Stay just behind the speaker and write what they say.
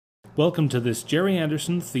Welcome to this Gerry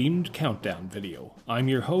Anderson themed countdown video. I'm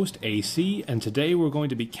your host AC, and today we're going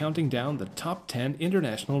to be counting down the top 10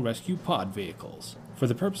 International Rescue Pod Vehicles. For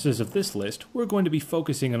the purposes of this list, we're going to be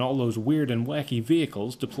focusing on all those weird and wacky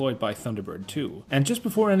vehicles deployed by Thunderbird 2. And just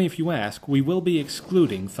before any of you ask, we will be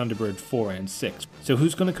excluding Thunderbird 4 and 6. So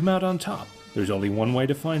who's going to come out on top? There's only one way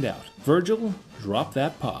to find out. Virgil, drop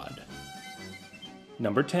that pod.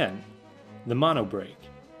 Number 10. The Monobrake.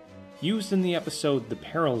 Used in the episode The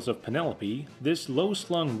Perils of Penelope, this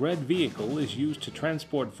low-slung red vehicle is used to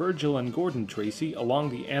transport Virgil and Gordon Tracy along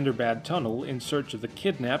the Thunderbird tunnel in search of the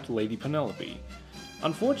kidnapped Lady Penelope.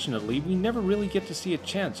 Unfortunately, we never really get to see a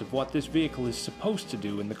chance of what this vehicle is supposed to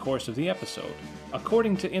do in the course of the episode.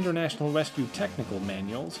 According to International Rescue technical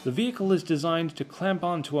manuals, the vehicle is designed to clamp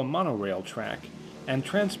onto a monorail track and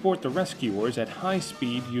transport the rescuers at high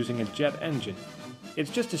speed using a jet engine. It's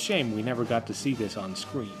just a shame we never got to see this on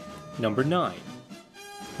screen. Number 9.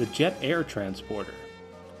 The Jet Air Transporter.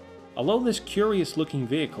 Although this curious-looking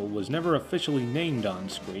vehicle was never officially named on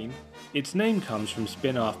screen, its name comes from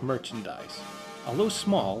spin-off merchandise. Although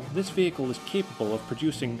small, this vehicle is capable of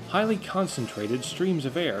producing highly concentrated streams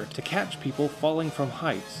of air to catch people falling from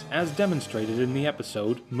heights, as demonstrated in the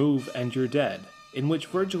episode Move and You're Dead, in which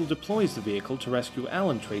Virgil deploys the vehicle to rescue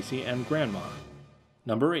Alan Tracy and Grandma.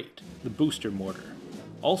 Number 8. The Booster Mortar.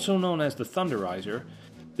 Also known as the Thunderizer,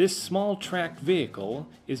 this small tracked vehicle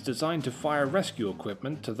is designed to fire rescue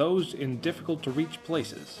equipment to those in difficult-to-reach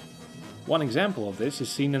places. One example of this is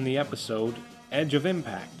seen in the episode Edge of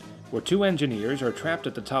Impact, where two engineers are trapped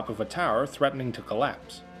at the top of a tower threatening to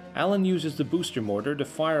collapse. Alan uses the booster mortar to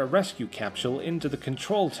fire a rescue capsule into the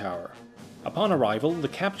control tower. Upon arrival, the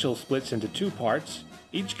capsule splits into two parts,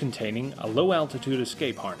 each containing a low-altitude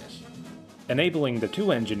escape harness, enabling the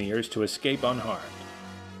two engineers to escape unharmed.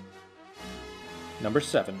 Number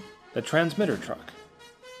 7. The Transmitter Truck.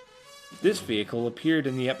 This vehicle appeared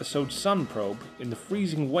in the episode Sun Probe in the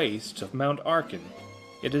freezing wastes of Mount Arkin.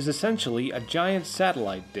 It is essentially a giant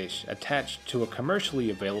satellite dish attached to a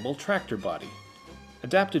commercially available tractor body.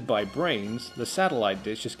 Adapted by brains, the satellite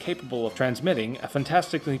dish is capable of transmitting a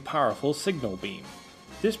fantastically powerful signal beam.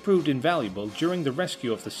 This proved invaluable during the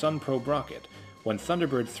rescue of the Sun Probe rocket, when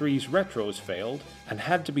Thunderbird 3's retros failed and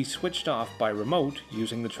had to be switched off by remote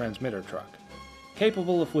using the transmitter truck.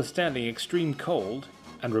 Capable of withstanding extreme cold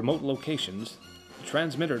and remote locations, the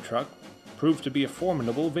transmitter truck proved to be a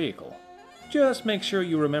formidable vehicle. Just make sure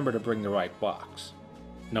you remember to bring the right box.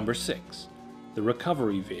 Number 6. The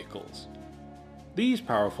Recovery Vehicles. These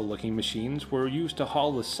powerful-looking machines were used to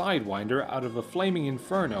haul the Sidewinder out of a flaming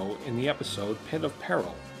inferno in the episode Pit of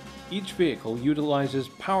Peril. Each vehicle utilizes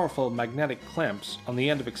powerful magnetic clamps on the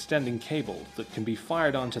end of extending cables that can be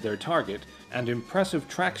fired onto their target, and impressive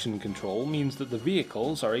traction control means that the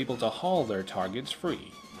vehicles are able to haul their targets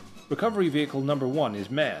free. Recovery Vehicle number 1 is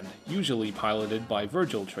manned, usually piloted by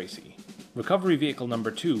Virgil Tracy. Recovery Vehicle number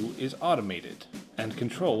 2 is automated and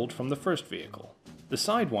controlled from the first vehicle. The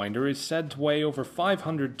Sidewinder is said to weigh over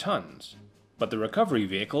 500 tons, but the recovery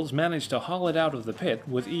vehicles manage to haul it out of the pit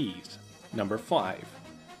with ease. Number 5.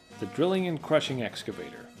 The Drilling and Crushing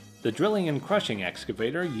Excavator. The Drilling and Crushing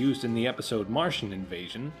Excavator, used in the episode Martian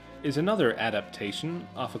Invasion, is another adaptation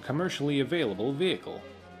of a commercially available vehicle.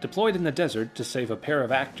 Deployed in the desert to save a pair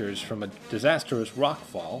of actors from a disastrous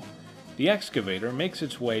rockfall, the excavator makes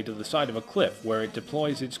its way to the side of a cliff where it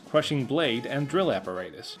deploys its crushing blade and drill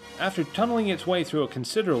apparatus. After tunneling its way through a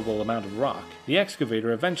considerable amount of rock, the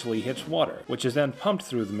excavator eventually hits water, which is then pumped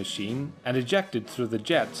through the machine and ejected through the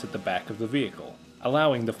jets at the back of the vehicle,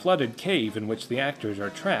 allowing the flooded cave in which the actors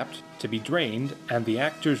are trapped to be drained and the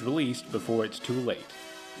actors released before it's too late.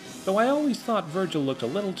 Though I always thought Virgil looked a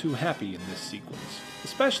little too happy in this sequence,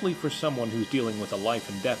 especially for someone who's dealing with a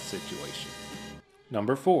life and death situation.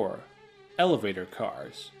 Number 4. Elevator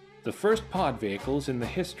Cars. The first pod vehicles in the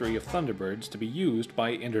history of Thunderbirds to be used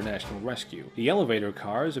by International Rescue. The elevator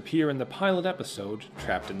cars appear in the pilot episode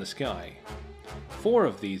Trapped in the Sky. 4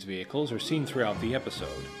 of these vehicles are seen throughout the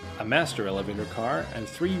episode, a master elevator car and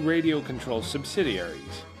 3 radio-controlled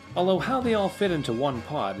subsidiaries. Although how they all fit into one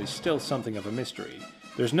pod is still something of a mystery,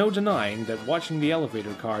 there's no denying that watching the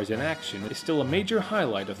elevator cars in action is still a major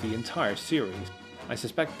highlight of the entire series. I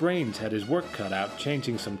suspect Brains had his work cut out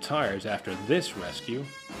changing some tires after this rescue.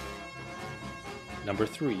 Number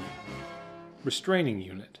 3. Restraining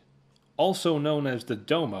Unit. Also known as the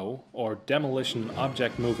Domo, or Demolition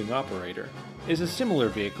Object Moving Operator, is a similar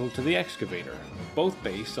vehicle to the excavator, both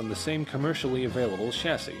based on the same commercially available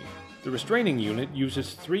chassis. The restraining unit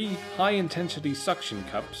uses 3 high-intensity suction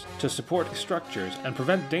cups to support structures and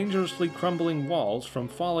prevent dangerously crumbling walls from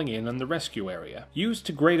falling in on the rescue area. Used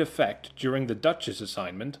to great effect during the Dutch's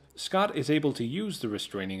assignment, Scott is able to use the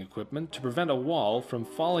restraining equipment to prevent a wall from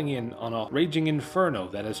falling in on a raging inferno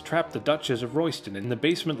that has trapped the Duchess of Royston in the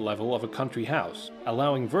basement level of a country house,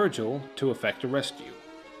 allowing Virgil to effect a rescue.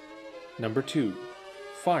 Number 2.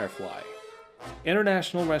 Firefly.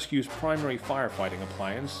 International Rescue's primary firefighting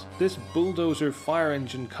appliance, this bulldozer fire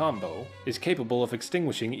engine combo is capable of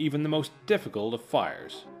extinguishing even the most difficult of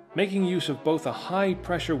fires. Making use of both a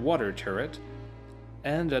high-pressure water turret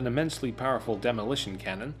and an immensely powerful demolition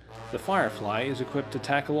cannon, the Firefly is equipped to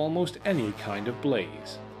tackle almost any kind of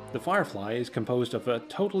blaze. The Firefly is composed of a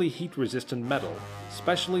totally heat-resistant metal,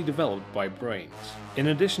 specially developed by Brains. In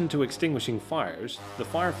addition to extinguishing fires, the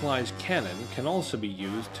Firefly's cannon can also be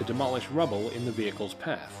used to demolish rubble in the vehicle's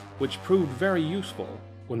path, which proved very useful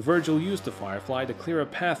when Virgil used the Firefly to clear a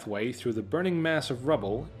pathway through the burning mass of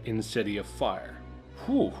rubble in City of Fire.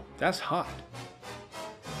 Whew, that's hot!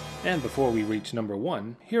 And before we reach number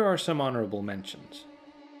 1, here are some honorable mentions.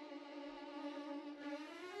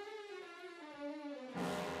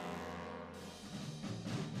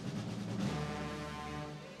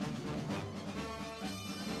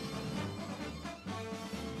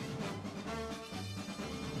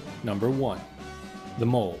 Number 1. The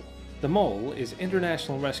Mole. The Mole is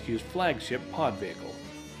International Rescue's flagship pod vehicle.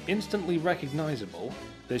 Instantly recognizable,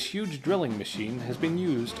 this huge drilling machine has been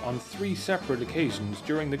used on 3 separate occasions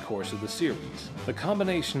during the course of the series. The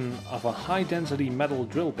combination of a high-density metal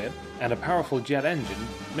drill bit and a powerful jet engine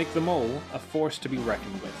make the Mole a force to be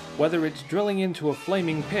reckoned with. Whether it's drilling into a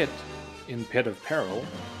flaming pit, in Pit of Peril,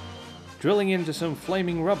 drilling into some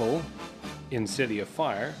flaming rubble, in City of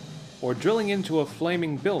Fire, or drilling into a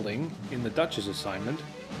flaming building, in the Dutch's assignment,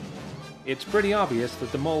 it's pretty obvious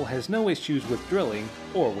that the Mole has no issues with drilling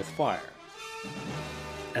or with fire.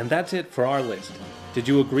 And that's it for our list. Did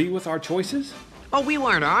you agree with our choices? Oh, we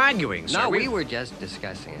weren't arguing, sir. No, we were just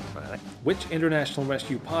discussing it, Father. Which International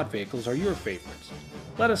Rescue pod vehicles are your favorites?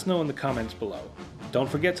 Let us know in the comments below. Don't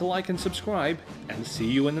forget to like and subscribe, and see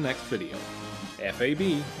you in the next video.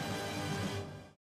 FAB.